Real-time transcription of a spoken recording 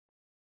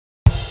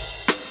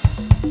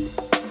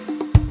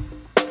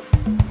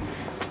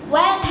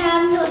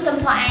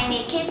Samphors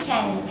Iny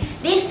kitchen.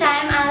 This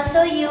time I'll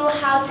show you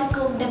how to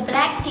cook the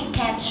black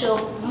chicken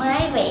soup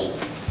my way.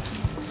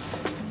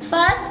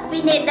 First,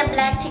 we need the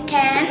black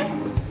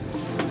chicken,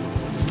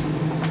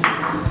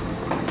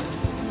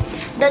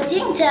 the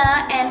ginger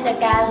and the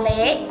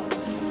garlic,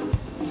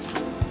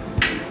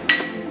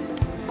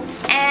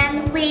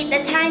 and with the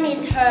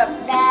Chinese herb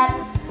that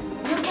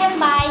you can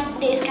buy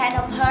this kind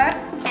of herb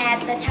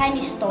at the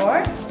Chinese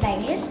store like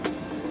this.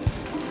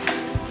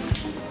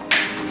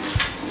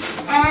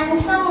 And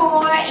some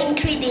more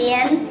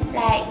ingredients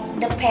like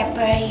the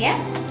pepper here.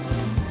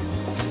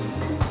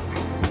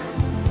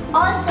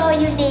 Also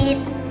you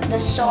need the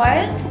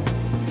salt,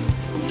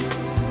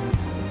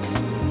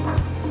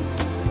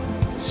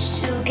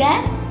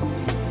 sugar,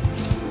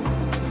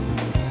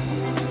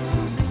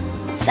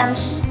 some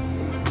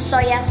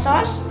soya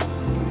sauce,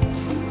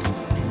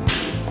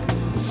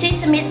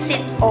 sesame seed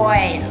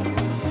oil.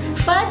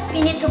 First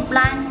we need to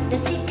blanch the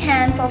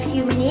chicken for a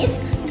few minutes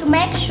to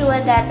make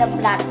sure that the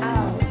blood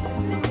out.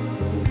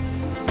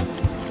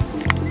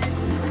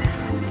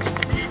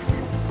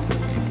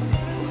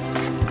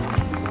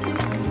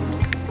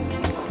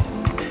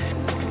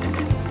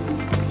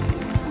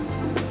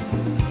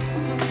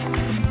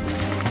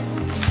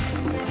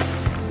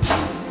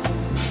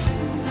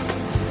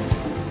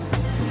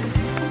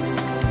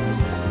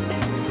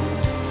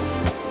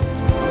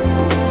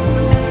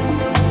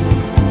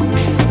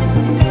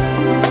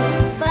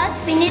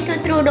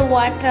 Through the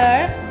water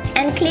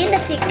and clean the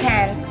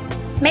chicken.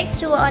 Make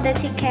sure all the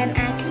chicken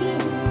are clean.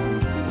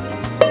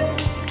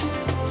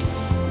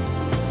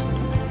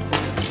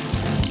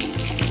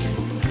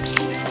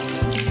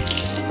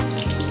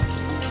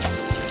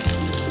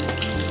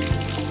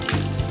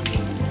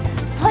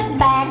 Put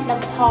back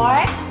the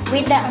pot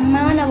with the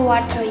amount of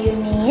water you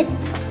need.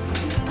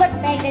 Put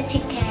back the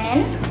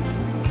chicken.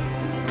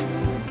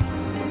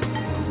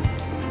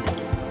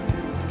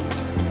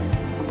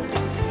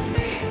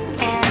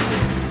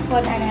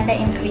 Put another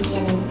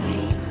ingredient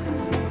inside.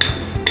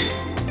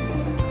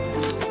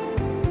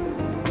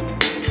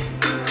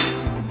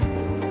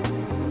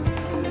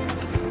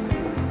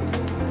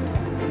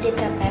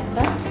 Little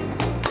pepper,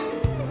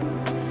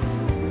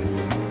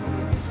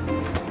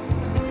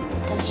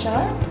 little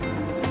salt,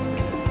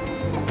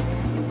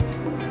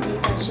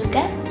 little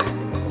sugar,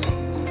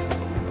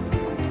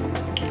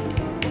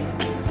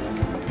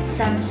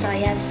 some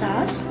soya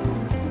sauce.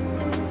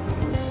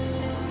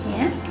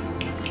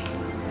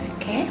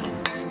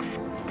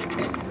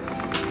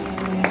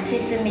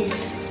 Sesame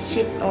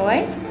seed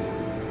oil,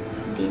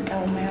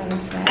 little amount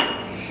as well.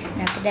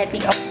 And after that, we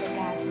open the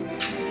gas.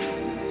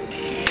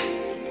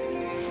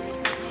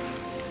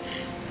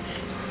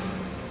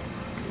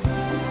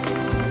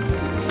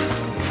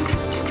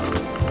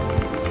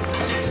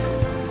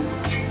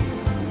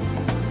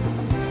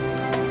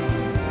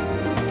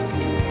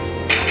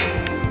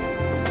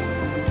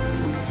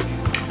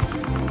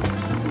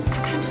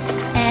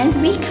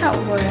 And we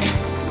cover.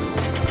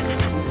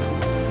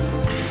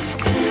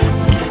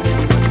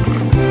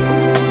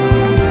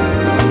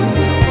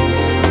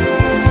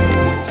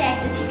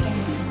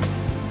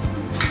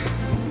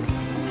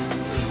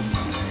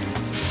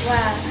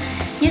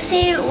 You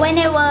see,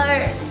 whenever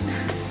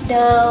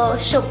the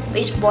soup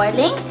is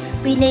boiling,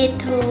 we need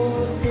to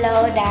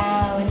lower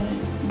down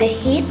the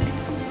heat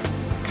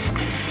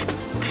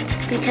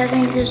because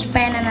we need to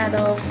spend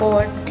another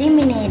 40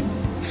 minutes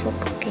for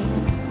cooking.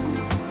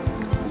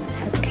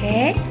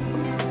 Okay,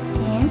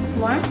 and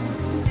one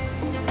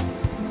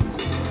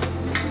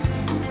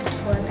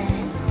for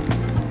that.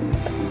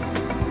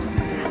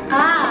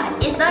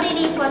 It's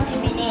already 40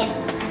 minutes.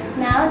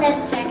 Now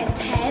let's check and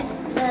taste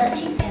the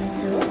chicken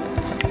soup.